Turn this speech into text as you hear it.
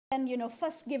And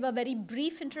first give a very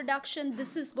brief introduction.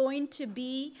 This is going to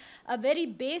be a very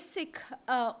basic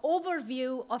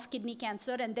overview of kidney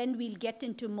cancer, and then we'll get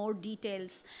into more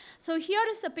details. So here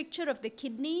is a picture of the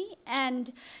kidney,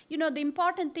 and the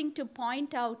important thing to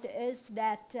point out is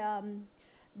that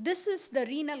this is the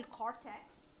renal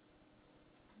cortex,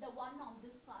 the one on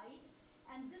this side,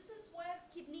 and this is where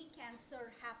kidney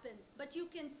cancer happens. But you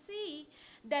can see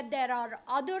that there are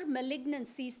other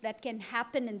malignancies that can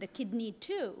happen in the kidney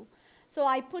too. So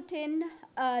I put in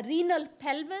renal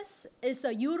pelvis is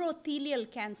a urothelial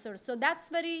cancer. So that's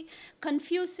very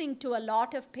confusing to a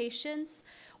lot of patients,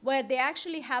 where they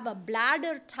actually have a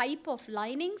bladder type of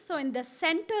lining. So in the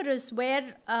center is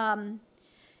where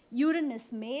urine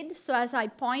is made. So as I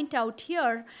point out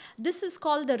here, this is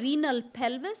called the renal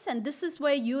pelvis, and this is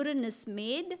where urine is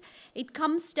made. It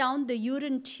comes down the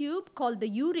urine tube called the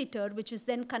ureter, which is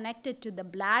then connected to the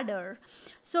bladder.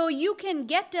 So you can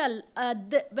get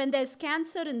when there's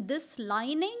cancer in this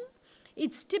lining,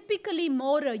 it's typically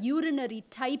more a urinary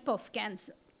type of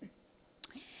cancer.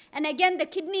 And again, the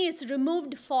kidney is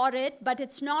removed for it, but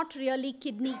it's not really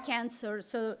kidney cancer.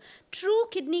 So true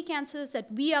kidney cancers that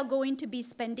we are going to be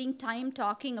spending time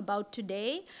talking about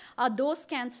today are those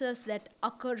cancers that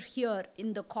occur here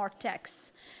in the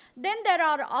cortex. Then there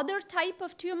are other type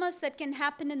of tumors that can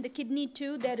happen in the kidney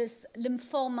too. There is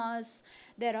lymphomas,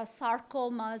 there are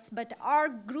sarcomas, but our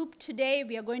group today,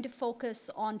 we are going to focus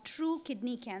on true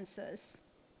kidney cancers.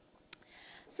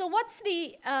 So what's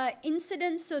the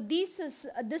incidence? So this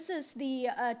is the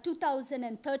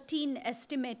 2013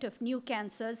 estimate of new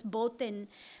cancers, both in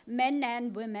men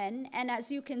and women. And as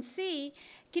you can see,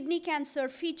 kidney cancer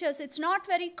features, it's not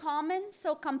very common.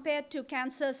 So compared to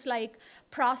cancers like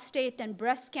prostate and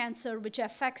breast cancer, which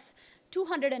affects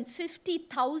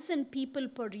 250,000 people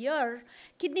per year,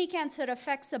 kidney cancer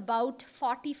affects about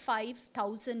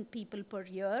 45,000 people per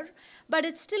year, but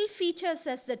it still features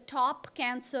as the top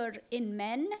cancer in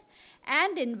men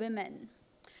and in women.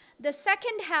 The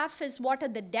second half is what are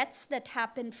the deaths that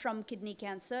happen from kidney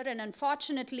cancer, and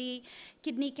unfortunately,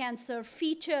 kidney cancer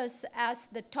features as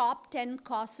the top 10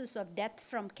 causes of death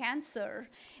from cancer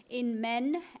in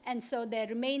men, and so there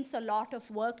remains a lot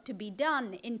of work to be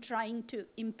done in trying to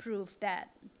improve that.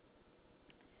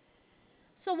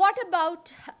 So what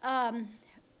about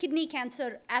kidney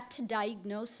cancer at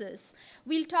diagnosis?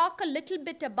 We'll talk a little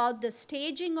bit about the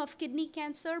staging of kidney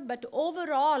cancer, but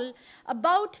overall,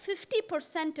 about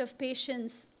 50% of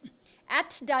patients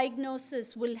at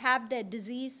diagnosis will have their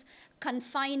disease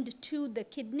confined to the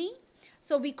kidney.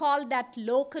 So we call that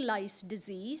localized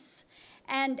disease.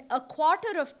 And a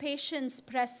quarter of patients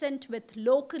present with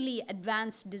locally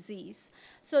advanced disease.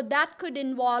 So that could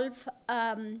involve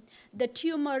the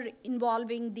tumor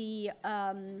involving the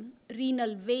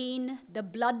renal vein, the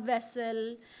blood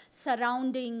vessel,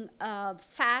 surrounding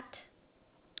fat.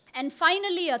 And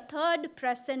finally, a third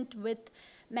present with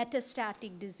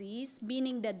metastatic disease,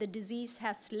 meaning that the disease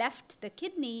has left the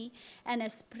kidney and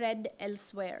has spread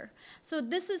elsewhere. So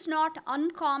this is not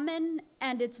uncommon,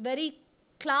 and it's very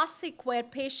classic where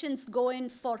patients go in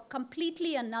for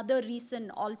completely another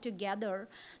reason altogether.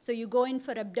 So you go in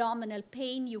for abdominal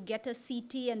pain, you get a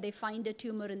CT, and they find a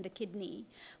tumor in the kidney.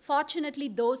 Fortunately,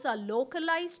 those are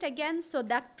localized again, so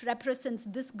that represents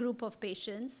this group of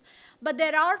patients. But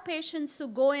there are patients who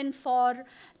go in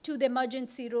to the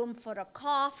emergency room for a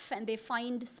cough, and they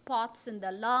find spots in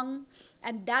the lung.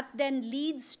 And that then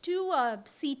leads to a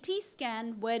CT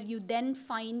scan where you then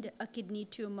find a kidney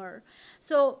tumor.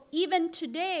 So even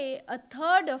today, a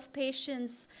third of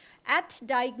patients at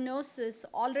diagnosis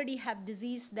already have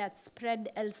disease that's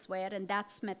spread elsewhere, and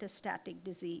that's metastatic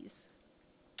disease.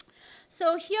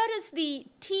 So here is the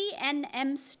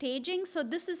TNM staging. So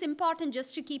this is important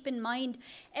just to keep in mind.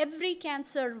 Every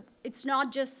cancer, it's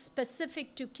not just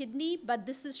specific to kidney, but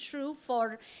this is true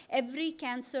for every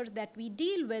cancer that we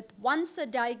deal with. Once a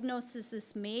diagnosis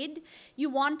is made, you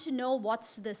want to know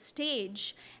what's the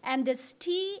stage. And this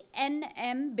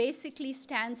TNM basically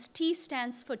T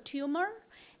stands for tumor,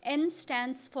 N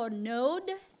stands for node,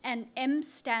 and M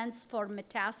stands for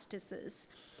metastasis.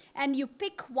 And you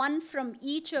pick one from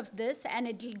each of this, and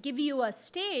it will give you a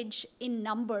stage in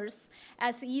numbers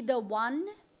as either 1,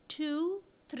 2,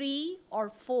 3, or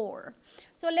 4.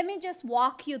 So let me just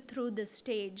walk you through this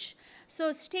stage.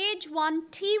 So stage 1,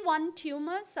 T1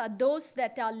 tumors are those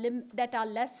that are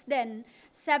less than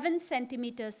 7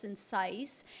 centimeters in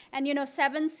size. And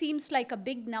 7 seems like a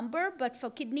big number, but for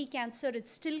kidney cancer,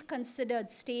 it's still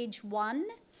considered stage 1.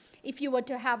 If you were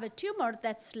to have a tumor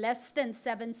that's less than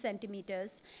 7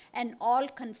 centimeters and all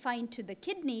confined to the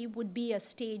kidney, would be a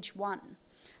stage 1.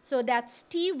 So that's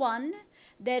T1.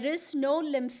 there is no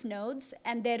lymph nodes,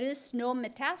 and there is no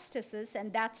metastasis,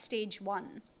 and that's stage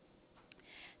 1.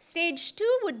 Stage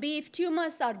 2 would be if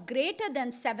tumors are greater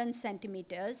than 7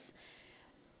 centimeters,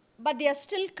 but they are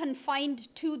still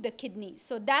confined to the kidney.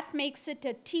 So that makes it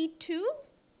a T2.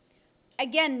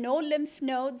 Again, no lymph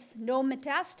nodes, no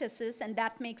metastasis, and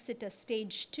that makes it a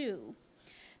stage 2.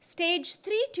 Stage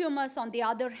 3 tumors, on the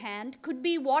other hand, could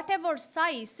be whatever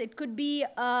size. It could be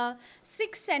a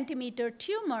 6 centimeter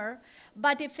tumor,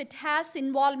 but if it has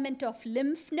involvement of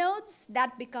lymph nodes,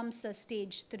 that becomes a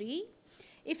stage 3.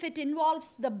 If it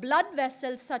involves the blood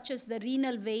vessels, such as the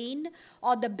renal vein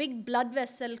or the big blood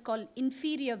vessel called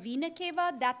inferior vena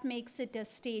cava, that makes it a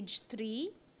stage 3.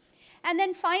 And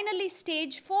then finally,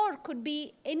 stage 4 could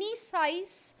be any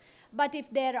size, but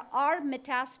if there are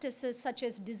metastases, such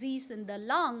as disease in the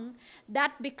lung,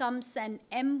 that becomes an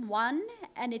M1,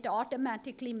 and it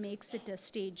automatically makes it a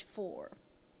stage 4.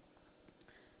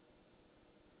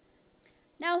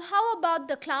 Now, how about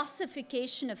the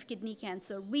classification of kidney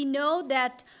cancer? We know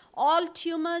that all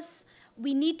tumors,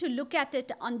 we need to look at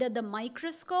it under the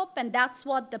microscope, and that's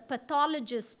what the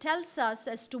pathologist tells us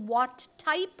as to what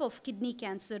type of kidney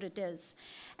cancer it is.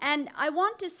 And I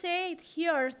want to say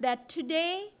here that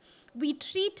today we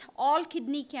treat all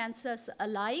kidney cancers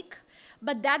alike,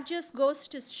 but that just goes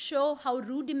to show how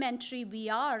rudimentary we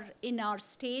are in our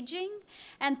staging.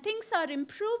 And things are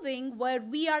improving where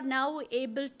we are now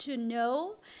able to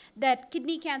know that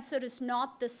kidney cancer is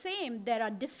not the same. There are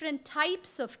different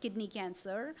types of kidney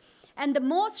cancer. And the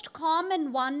most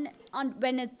common one,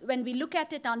 when we look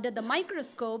at it under the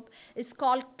microscope, is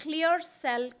called clear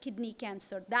cell kidney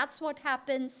cancer. That's what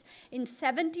happens in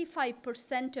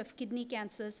 75% of kidney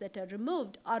cancers that are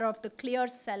removed are of the clear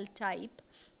cell type.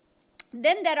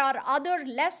 Then there are other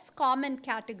less common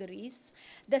categories.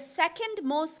 The second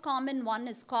most common one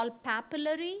is called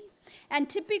papillary. And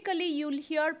typically you'll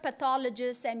hear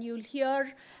pathologists and you'll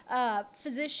hear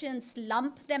physicians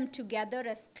lump them together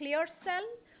as clear cell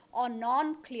or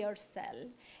non-clear cell.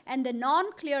 And the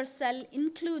non-clear cell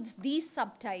includes these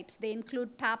subtypes. They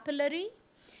include papillary.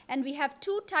 And we have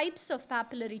two types of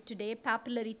papillary today,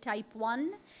 papillary type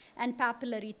 1 and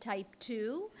papillary type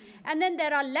 2. And then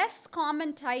there are less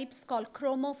common types called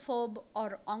chromophobe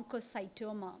or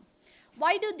oncocytoma.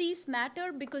 Why do these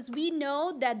matter? Because we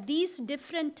know that these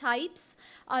different types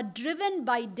are driven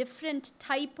by different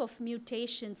type of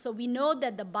mutations. So we know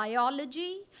that the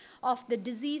biology of the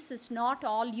disease is not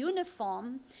all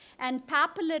uniform, and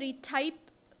papillary type,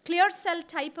 clear cell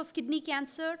type of kidney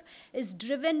cancer is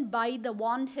driven by the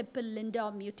von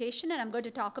Hippel-Lindau mutation, and I'm going to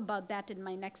talk about that in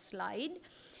my next slide.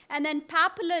 And then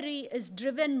papillary is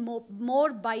driven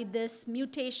more by this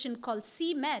mutation called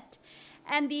c-Met.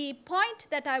 And the point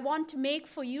that I want to make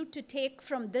for you to take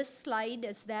from this slide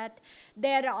is that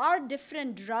there are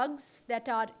different drugs that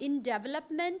are in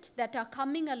development that are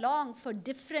coming along for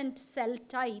different cell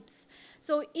types.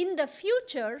 So in the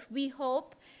future, we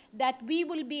hope that we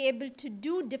will be able to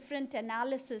do different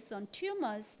analysis on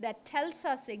tumors that tells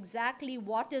us exactly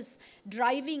what is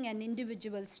driving an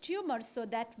individual's tumor so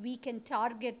that we can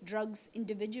target drugs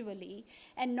individually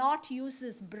and not use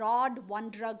this broad one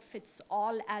drug fits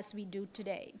all as we do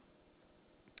today.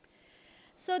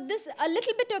 So this, a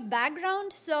little bit of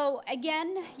background. So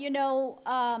again,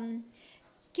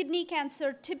 kidney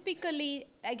cancer typically,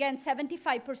 again,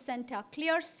 75% are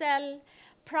clear cell.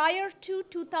 Prior to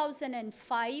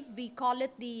 2005, we call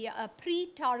it the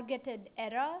pre-targeted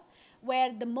era,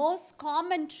 where the most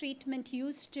common treatment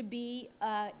used to be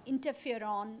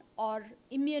interferon or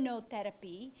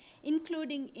immunotherapy,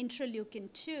 including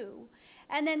interleukin-2.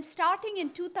 And then starting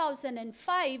in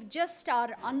 2005, just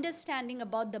our understanding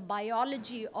about the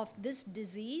biology of this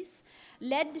disease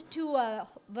led to a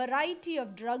variety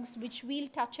of drugs, which we'll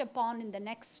touch upon in the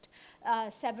next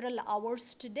several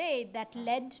hours today, that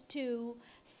led to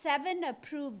 7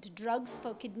 approved drugs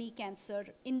for kidney cancer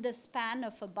in the span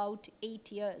of about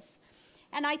 8 years.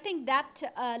 And I think that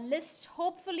list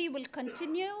hopefully will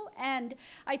continue. And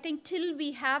I think till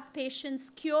we have patients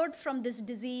cured from this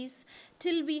disease,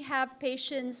 till we have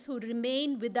patients who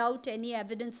remain without any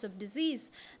evidence of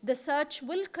disease, the search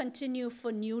will continue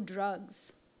for new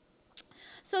drugs.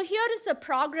 So here is the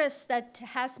progress that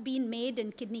has been made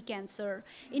in kidney cancer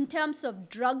in terms of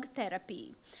drug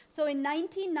therapy. So in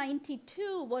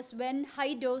 1992 was when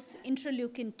high-dose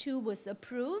interleukin-2 was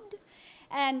approved.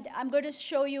 And I'm going to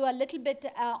show you a little bit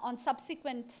on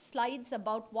subsequent slides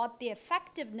about what the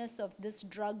effectiveness of this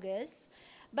drug is.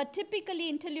 But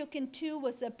typically, interleukin-2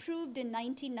 was approved in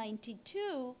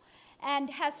 1992.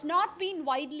 and has not been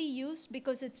widely used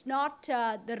because it's not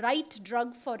the right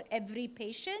drug for every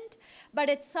patient, but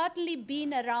it's certainly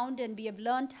been around and we have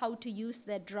learned how to use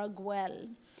that drug well.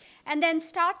 And then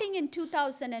starting in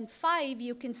 2005,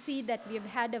 you can see that we have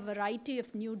had a variety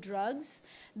of new drugs.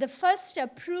 The first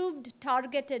approved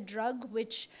targeted drug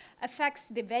which affects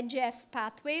the VEGF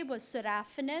pathway was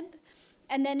sorafenib.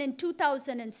 And then in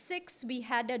 2006, we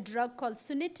had a drug called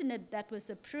sunitinib that was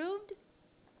approved.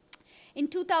 In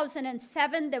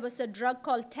 2007, there was a drug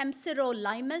called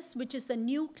temsirolimus, which is a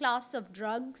new class of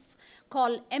drugs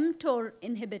called mTOR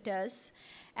inhibitors.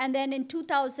 And then in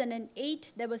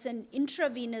 2008, there was an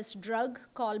intravenous drug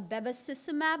called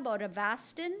bevacizumab or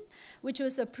Avastin, which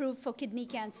was approved for kidney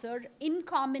cancer in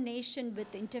combination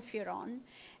with interferon.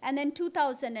 And then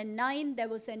 2009, there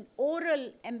was an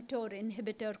oral mTOR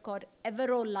inhibitor called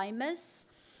everolimus.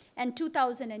 And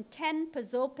 2010,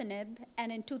 pazopanib,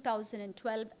 and in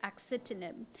 2012,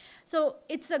 axitinib. So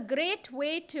it's a great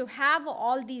way to have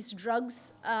all these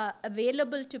drugs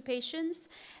available to patients.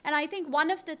 And I think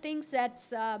one of the things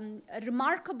that's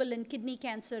remarkable in kidney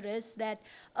cancer is that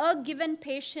a given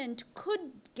patient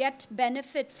could get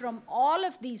benefit from all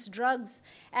of these drugs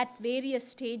at various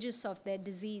stages of their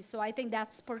disease. So I think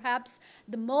that's perhaps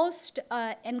the most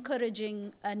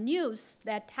encouraging news,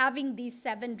 that having these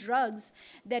 7 drugs,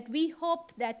 that we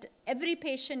hope that every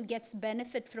patient gets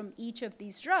benefit from each of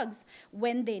these drugs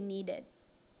when they need it.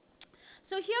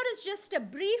 So here is just a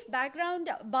brief background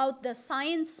about the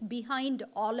science behind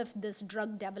all of this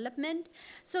drug development.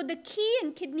 So the key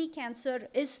in kidney cancer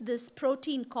is this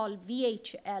protein called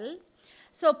VHL.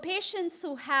 So patients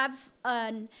who have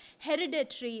an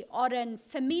hereditary or a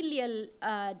familial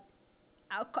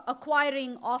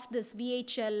acquiring of this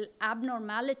VHL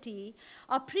abnormality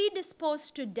are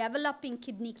predisposed to developing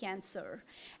kidney cancer.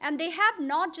 And they have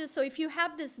not just, so if you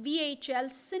have this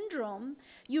VHL syndrome,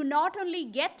 you not only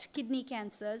get kidney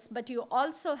cancers, but you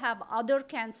also have other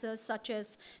cancers such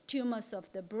as tumors of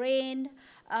the brain.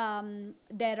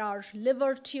 There are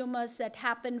liver tumors that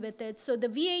happen with it. So the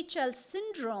VHL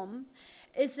syndrome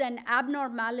is an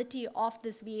abnormality of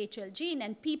this VHL gene,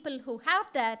 and people who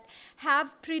have that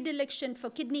have predilection for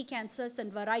kidney cancers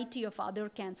and variety of other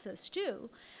cancers too.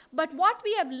 But what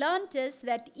we have learned is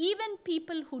that even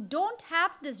people who don't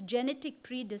have this genetic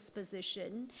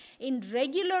predisposition, in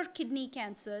regular kidney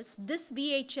cancers, this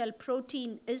VHL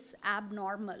protein is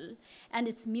abnormal and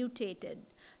it's mutated.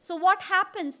 So what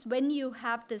happens when you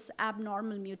have this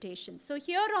abnormal mutation? So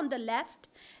here on the left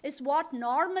is what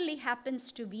normally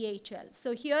happens to VHL.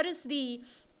 So here is the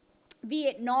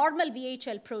normal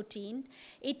VHL protein.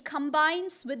 It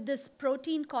combines with this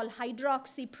protein called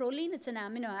hydroxyproline. It's an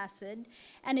amino acid.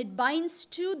 And it binds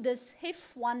to this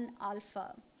HIF-1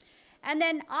 alpha. And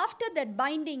then after that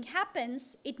binding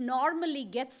happens, it normally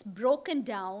gets broken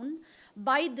down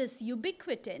by this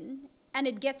ubiquitin, and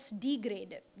it gets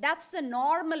degraded. That's the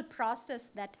normal process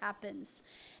that happens.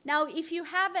 Now, if you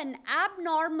have an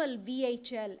abnormal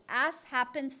VHL, as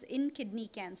happens in kidney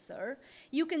cancer,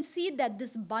 you can see that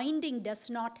this binding does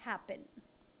not happen,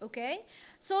 okay?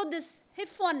 So this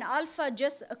HIF-1 alpha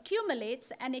just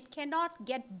accumulates and it cannot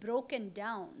get broken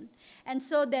down. And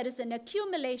so there is an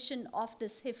accumulation of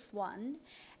this HIF-1.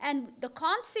 And the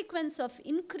consequence of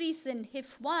increase in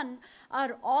HIF-1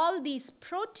 are all these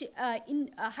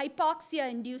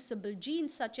hypoxia-inducible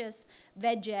genes such as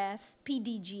VEGF,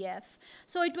 PDGF.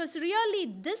 So it was really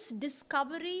this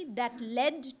discovery that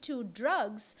led to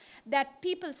drugs that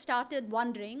people started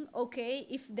wondering, okay,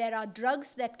 if there are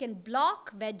drugs that can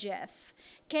block VEGF,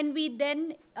 can we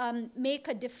then make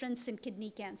a difference in kidney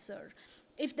cancer?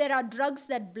 If there are drugs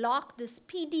that block this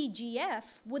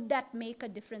PDGF, would that make a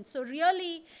difference? So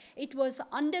really, it was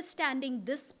understanding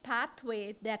this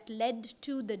pathway that led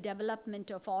to the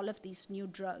development of all of these new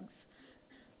drugs.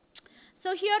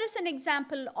 So here is an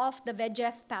example of the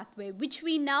VEGF pathway, which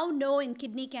we now know in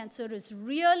kidney cancer is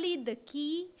really the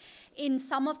key in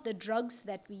some of the drugs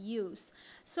that we use.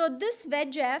 So this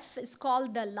VEGF is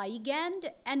called the ligand,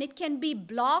 and it can be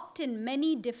blocked in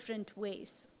many different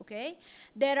ways, okay?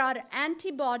 There are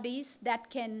antibodies that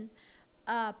can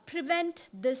prevent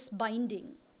this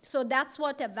binding. So that's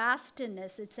what Avastin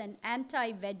is. It's an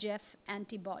anti-VEGF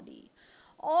antibody.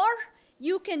 Or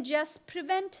you can just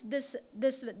prevent this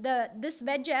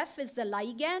VEGF is the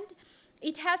ligand.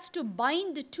 It has to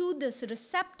bind to this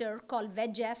receptor called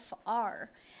VEGFR.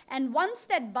 And once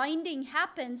that binding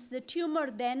happens, the tumor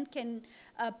then can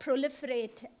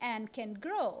proliferate and can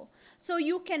grow. So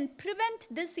you can prevent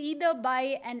this either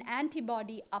by an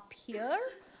antibody up here,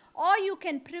 or you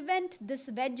can prevent this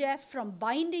VEGF from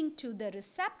binding to the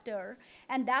receptor,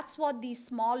 and that's what these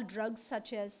small drugs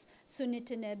such as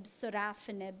sunitinib,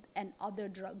 sorafenib, and other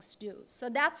drugs do. So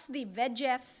that's the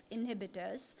VEGF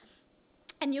inhibitors.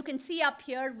 And you can see up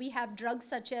here we have drugs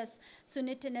such as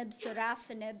sunitinib,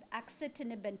 sorafenib,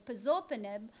 axitinib, and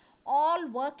pazopanib, all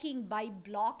working by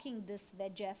blocking this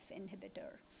VEGF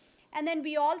inhibitor. And then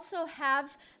we also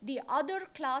have the other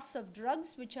class of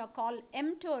drugs which are called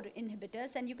mTOR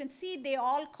inhibitors. And you can see they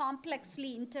all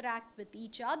complexly interact with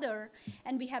each other.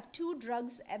 And we have two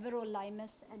drugs,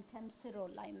 everolimus and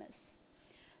temsirolimus.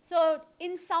 So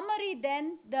in summary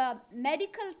then, the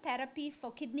medical therapy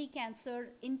for kidney cancer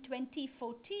in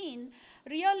 2014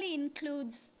 really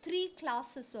includes three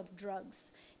classes of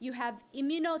drugs. You have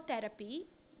immunotherapy,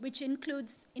 which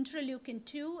includes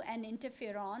interleukin-2 and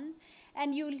interferon.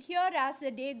 And you'll hear as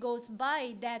the day goes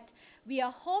by that we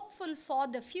are hopeful for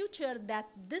the future that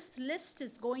this list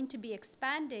is going to be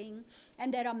expanding,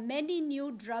 and there are many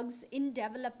new drugs in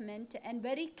development and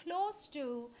very close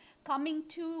to coming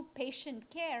to patient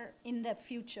care in the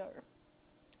future.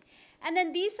 And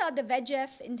then these are the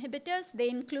VEGF inhibitors. They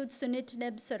include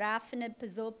sunitinib, sorafenib,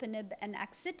 pazopanib, and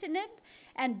axitinib,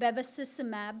 and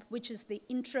bevacizumab, which is the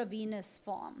intravenous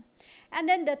form. And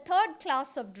then the third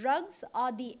class of drugs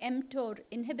are the mTOR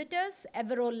inhibitors,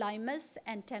 everolimus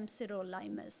and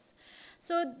temsirolimus.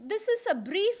 So this is a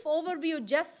brief overview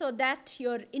just so that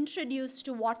you're introduced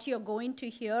to what you're going to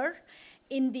hear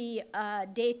in the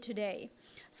day today.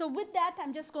 So with that,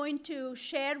 I'm just going to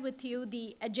share with you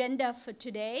the agenda for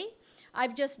today.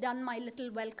 I've just done my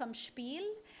little welcome spiel.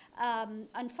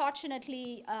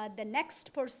 Unfortunately, the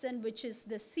next person, which is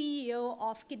the CEO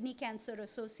of Kidney Cancer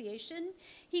Association,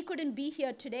 he couldn't be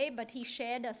here today, but he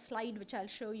shared a slide which I'll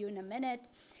show you in a minute.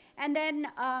 And then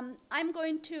I'm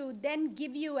going to then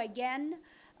give you again,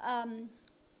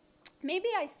 maybe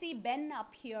I see Ben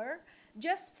up here,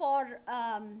 just for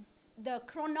the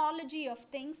chronology of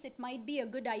things. It might be a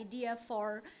good idea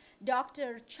for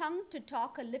Dr. Chung to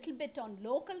talk a little bit on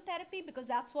local therapy, because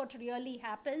that's what really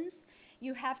happens.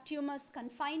 You have tumors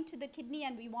confined to the kidney,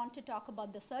 and we want to talk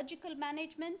about the surgical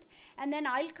management. And then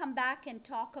I'll come back and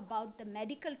talk about the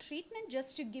medical treatment,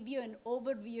 just to give you an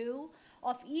overview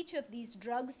of each of these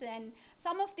drugs and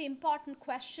some of the important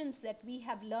questions that we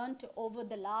have learned over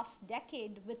the last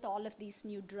decade with all of these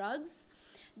new drugs.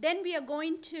 Then we are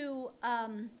going to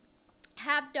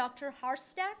have Dr.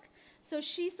 Harstak. So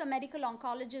she's a medical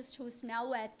oncologist who's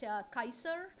now at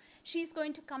Kaiser. She's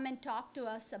going to come and talk to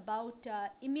us about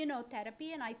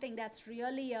immunotherapy, and I think that's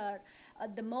really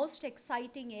the most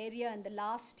exciting area in the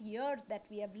last year that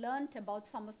we have learned about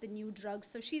some of the new drugs.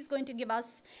 So she's going to give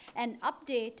us an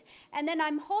update. And then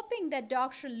I'm hoping that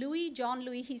Dr. John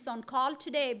Louis, he's on call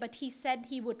today, but he said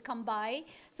he would come by.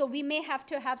 So we may have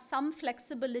to have some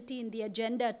flexibility in the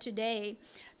agenda today.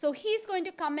 So he's going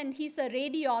to come, and he's a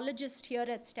radiologist here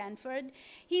at Stanford.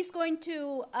 He's going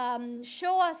to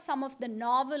show us some of the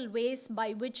novel ways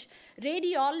by which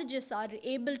radiologists are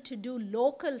able to do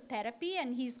local therapy,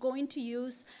 and he's going to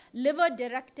use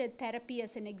liver-directed therapy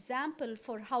as an example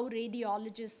for how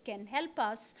radiologists can help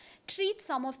us treat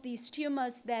some of these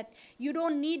tumors that you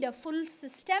don't need a full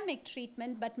systemic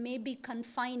treatment, but may be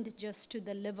confined just to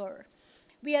the liver.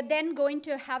 We are then going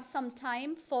to have some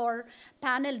time for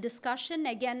panel discussion.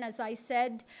 Again, as I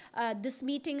said, this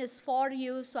meeting is for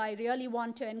you, so I really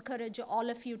want to encourage all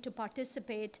of you to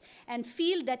participate and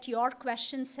feel that your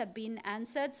questions have been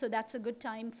answered. So that's a good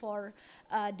time for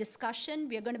discussion.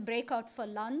 We are going to break out for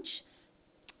lunch.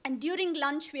 And during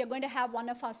lunch, we are going to have one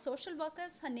of our social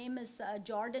workers. Her name is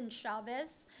Jordan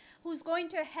Chavez, who's going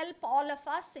to help all of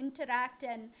us interact,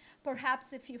 and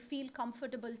perhaps if you feel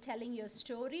comfortable telling your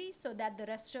story so that the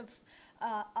rest of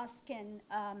us can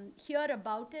hear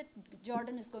about it.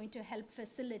 Jordan is going to help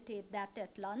facilitate that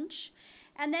at lunch.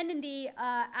 And then in the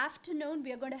afternoon,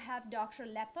 we are going to have Dr.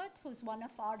 Leppert, who's one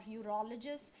of our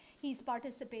urologists. He's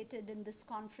participated in this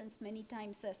conference many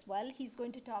times as well. He's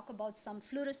going to talk about some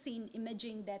fluorescein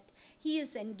imaging that he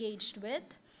is engaged with.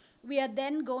 We are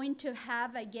then going to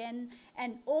have, again,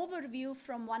 an overview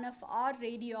from one of our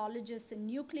radiologists in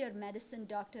nuclear medicine,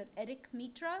 Dr. Eric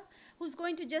Mitra, who's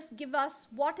going to just give us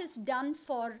what is done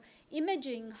for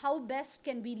imaging, how best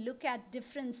can we look at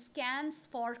different scans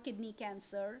for kidney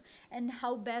cancer, and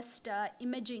how best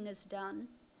imaging is done.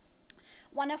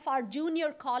 One of our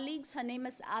junior colleagues, her name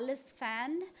is Alice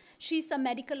Fan. She's a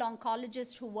medical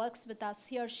oncologist who works with us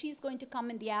here. She's going to come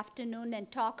in the afternoon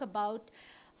and talk about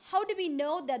how do we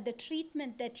know that the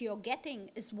treatment that you're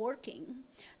getting is working?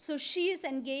 So she is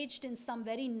engaged in some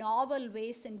very novel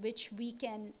ways in which we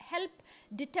can help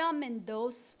determine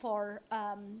those for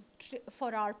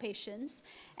our patients.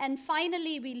 And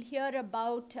finally, we'll hear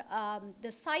about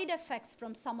the side effects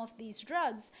from some of these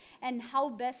drugs and how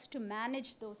best to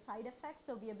manage those side effects.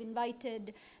 So we have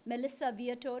invited Melissa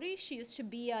Viatori. She used to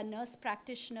be a nurse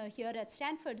practitioner here at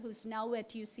Stanford, who's now at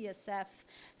UCSF.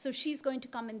 So she's going to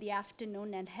come in the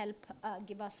afternoon and help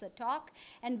give us a talk.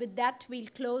 And with that, we'll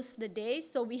close the day.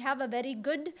 So we have a very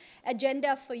good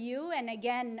agenda for you. And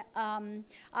again,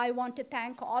 I want to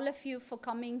thank all of you for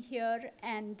coming here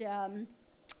and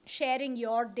sharing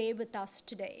your day with us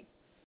today.